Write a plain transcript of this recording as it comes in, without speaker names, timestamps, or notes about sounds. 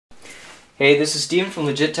Hey, this is Steven from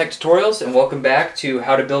LegitTechTutorials, and welcome back to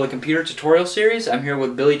How to Build a Computer tutorial series. I'm here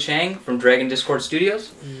with Billy Chang from Dragon Discord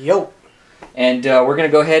Studios. Yo! And we're going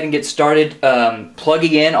to go ahead and get started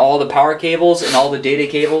plugging in all the power cables and all the data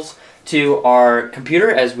cables to our computer,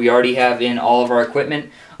 as we already have in all of our equipment.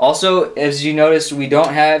 Also, as you noticed, we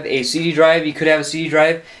don't have a CD drive. You could have a CD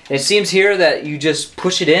drive. And it seems here that you just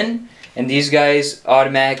push it in, and these guys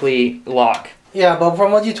automatically lock. Yeah, but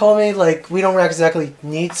from what you told me, like, we don't exactly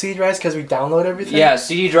need CD drives because we download everything. Yeah,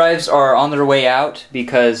 CD drives are on their way out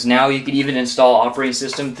because now you can even install operating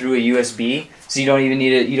system through a USB. So you don't even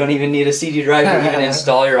need a CD drive to even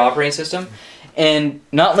install your operating system. And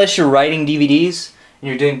not unless you're writing DVDs and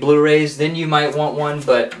you're doing Blu-rays, then you might want one,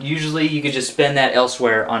 but usually you could just spend that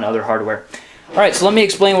elsewhere on other hardware. Alright, so let me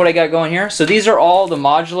explain what I got going here. So these are all the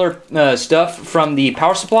modular stuff from the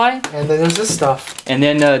power supply. And then there's this stuff. And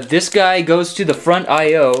then this guy goes to the front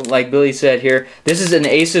I.O., like Billy said here. This is an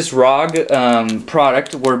Asus ROG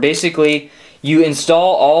product where basically you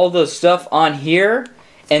install all the stuff on here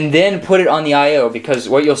and then put it on the I.O. because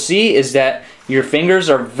what you'll see is that your fingers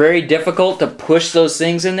are very difficult to push those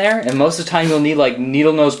things in there, and most of the time you'll need like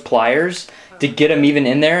needle nose pliers to get them even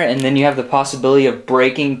in there, and then you have the possibility of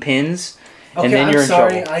breaking pins. Okay, and then I'm you're in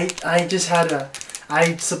sorry. trouble. I just had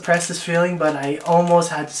I suppressed this feeling, but I almost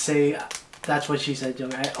had to say, that's what she said, Joe.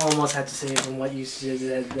 I almost had to say it from what you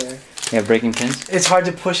said there. Yeah, breaking pins? It's hard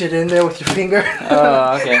to push it in there with your finger.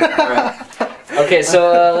 Oh, okay. Alright. Okay,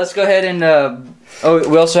 so let's go ahead and...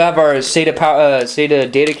 we also have our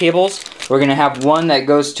SATA data cables. We're going to have one that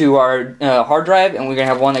goes to our hard drive, and we're going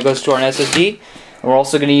to have one that goes to our SSD. And we're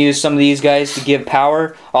also going to use some of these guys to give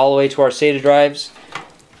power all the way to our SATA drives.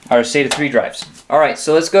 Our SATA 3 drives. Alright,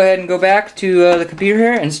 so let's go ahead and go back to the computer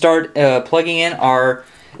here and start plugging in our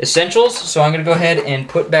essentials. So I'm going to go ahead and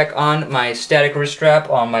put back on my static wrist strap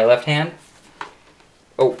on my left hand.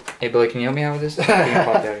 Oh, hey Billy, can you help me out with this?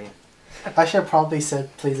 I should have probably said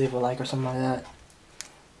please leave a like or something like that.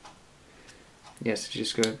 Yes,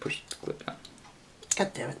 just go ahead and push the clip down.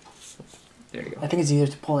 God damn it. There you go. I think it's easier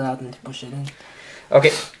to pull it out than to push it in.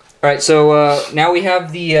 Okay. Alright, so now we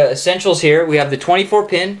have the essentials here. We have the 24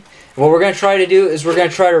 pin. What we're going to try to do is we're going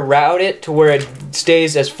to try to route it to where it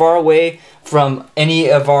stays as far away from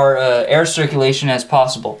any of our air circulation as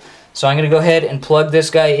possible. So I'm going to go ahead and plug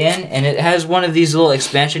this guy in, and it has one of these little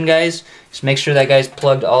expansion guys. Just make sure that guy's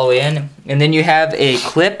plugged all the way in. And then you have a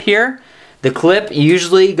clip here. The clip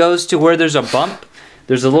usually goes to where there's a bump.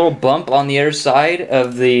 There's a little bump on the other side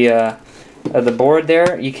of the board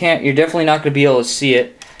there. You're definitely not going to be able to see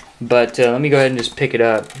it. But let me go ahead and just pick it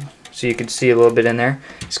up so you can see a little bit in there.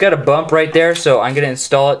 It's got a bump right there, so I'm going to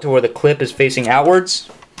install it to where the clip is facing outwards.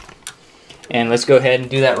 And let's go ahead and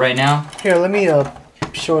do that right now. Here, let me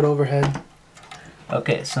show it overhead.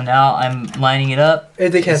 Okay, so now I'm lining it up.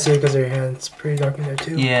 They can't see it because of your hand. It's pretty dark in there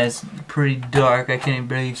too. Yeah, it's pretty dark. I can't even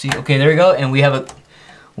barely see. Okay, there we go. And we have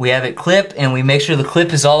it clipped, and we make sure the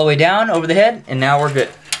clip is all the way down over the head, and now we're good.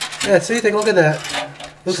 Yeah, see, take a look at that.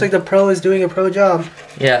 Looks like the pro is doing a pro job.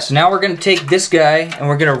 Yeah, so now we're going to take this guy and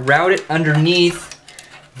we're going to route it underneath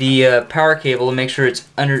the power cable to make sure it's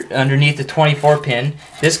underneath the 24 pin.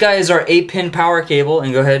 This guy is our 8-pin power cable,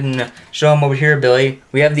 and go ahead and show him over here, Billy.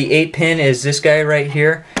 We have the 8-pin is this guy right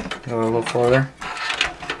here. Go a little further.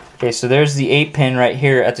 Okay, so there's the 8-pin right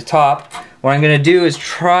here at the top. What I'm going to do is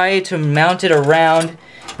try to mount it around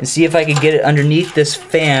and see if I can get it underneath this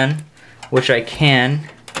fan, which I can.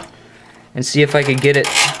 And see if I could get it.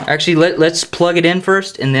 Actually, let's plug it in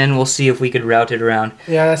first, and then we'll see if we could route it around.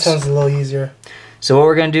 Yeah, that sounds a little easier. So what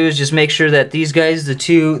we're gonna do is just make sure that these guys, the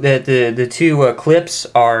two clips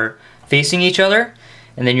are facing each other,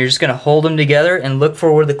 and then you're just gonna hold them together and look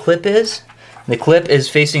for where the clip is. The clip is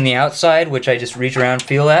facing the outside, which I just reach around and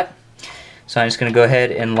feel at. So I'm just gonna go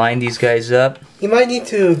ahead and line these guys up. You might need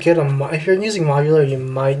to get if you're using modular, you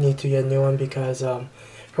might need to get a new one because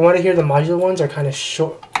from what I hear, the modular ones are kind of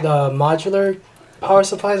short. The modular power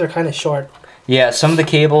supplies are kind of short. Yeah, some of the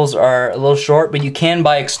cables are a little short, but you can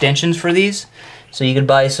buy extensions for these. So you can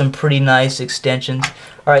buy some pretty nice extensions.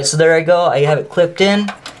 Alright, so there I go. I have it clipped in.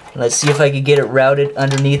 Let's see if I can get it routed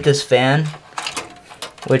underneath this fan,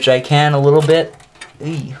 which I can a little bit.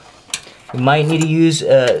 You might need to use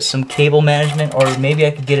some cable management, or maybe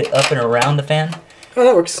I could get it up and around the fan. Oh,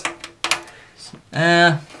 that works.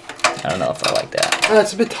 I don't know if I like that.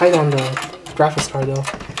 It's a bit tight on the graphics card though.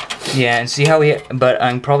 Yeah, and see how but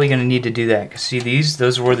I'm probably going to need to do that. Cause see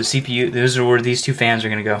those are where the CPU, those are where these two fans are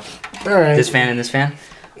going to go. Alright. This fan and this fan.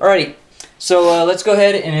 Alrighty, so let's go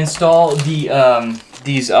ahead and install the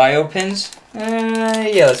these I.O. pins.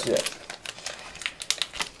 Yeah, let's do that.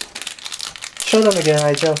 Show them again,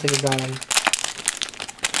 I don't think I got them.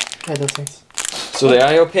 Yeah, those things. So the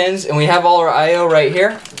I/O pins, and we have all our I/O right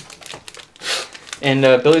here. And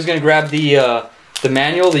Billy's gonna grab the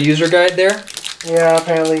manual, the user guide there. Yeah,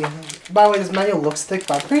 apparently. By the way, this manual looks thick,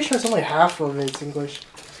 but I'm pretty sure it's only half of it's English.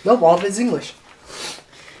 Nope, all of it's English.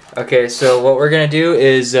 Okay, so what we're gonna do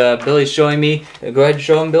is Billy's showing me. Go ahead and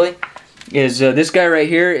show him, Billy. Is this guy right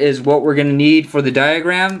here is what we're gonna need for the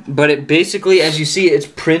diagram, but it basically, as you see, it's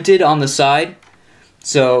printed on the side.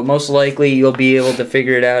 So most likely you'll be able to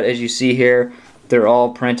figure it out. As you see here, they're all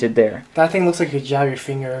printed there. That thing looks like you could jab your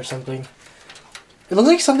finger or something. It looks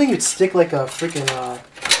like something you'd stick like a freaking.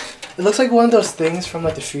 It looks like one of those things from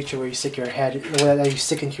like the future where you stick your head, that you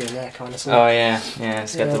stick into your neck. Honestly. Oh yeah, yeah.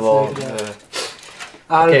 It's got the little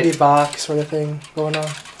out of the box sort of thing going on.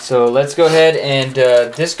 So let's go ahead and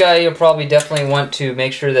this guy you'll probably definitely want to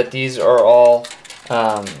make sure that these are all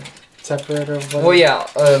separate or whatever. Well, yeah.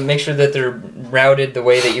 Make sure that they're routed the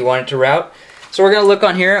way that you want it to route. So we're gonna look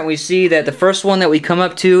on here and we see that the first one that we come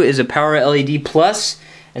up to is a power LED plus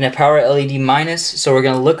and a power LED minus. So we're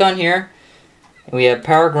gonna look on here and we have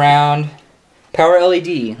power ground, power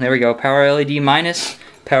LED. There we go. Power LED minus,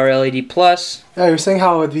 power LED plus. Yeah, you were saying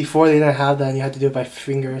how before they didn't have that and you had to do it by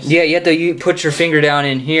fingers. Yeah, you have to put your finger down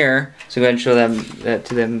in here. So go ahead and show that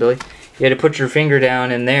to them, Billy. You had to put your finger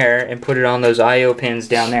down in there and put it on those I/O pins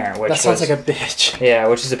down there. Which that sounds like a bitch. Yeah,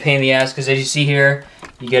 which is a pain in the ass because as you see here,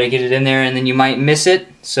 you got to get it in there and then you might miss it.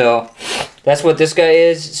 So that's what this guy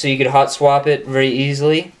is. So you could hot swap it very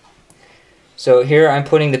easily. So here I'm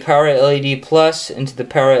putting the power LED plus into the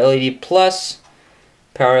power LED plus.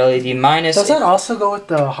 Power LED minus. Does that also go with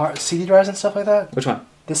the hard CD drives and stuff like that? Which one?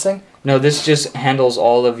 This thing? No, this just handles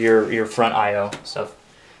all of your front I/O stuff.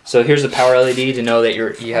 So here's the power LED to know that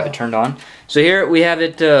you have it turned on. So here we have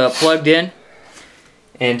it plugged in.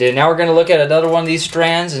 And now we're going to look at another one of these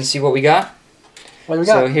strands and see what we got. What do we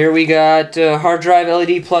got? So here we got hard drive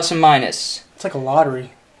LED plus and minus. It's like a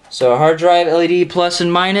lottery. So hard drive LED plus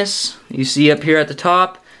and minus. You see up here at the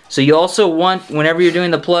top. So you also want, whenever you're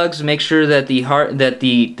doing the plugs, make sure that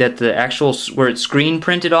the actual where it's screen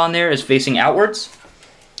printed on there is facing outwards.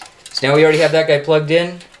 So now we already have that guy plugged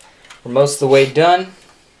in. We're most of the way done.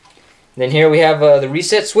 Then here we have the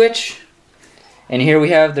reset switch, and here we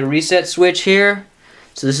have the reset switch here.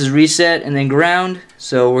 So this is reset and then ground.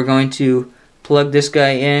 So we're going to plug this guy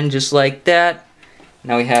in just like that.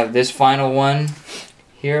 Now we have this final one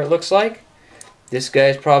here. It looks like this guy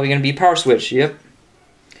is probably going to be power switch. Yep.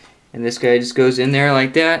 And this guy just goes in there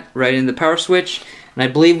like that, right in the power switch. And I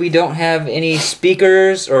believe we don't have any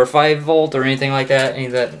speakers or 5-volt or anything like that. Any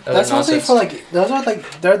of that other that's nonsense. For like those are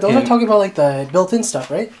talking about like the built-in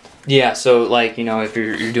stuff, right? Yeah. So like if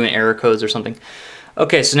you're doing error codes or something.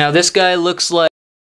 Okay. So now this guy looks like.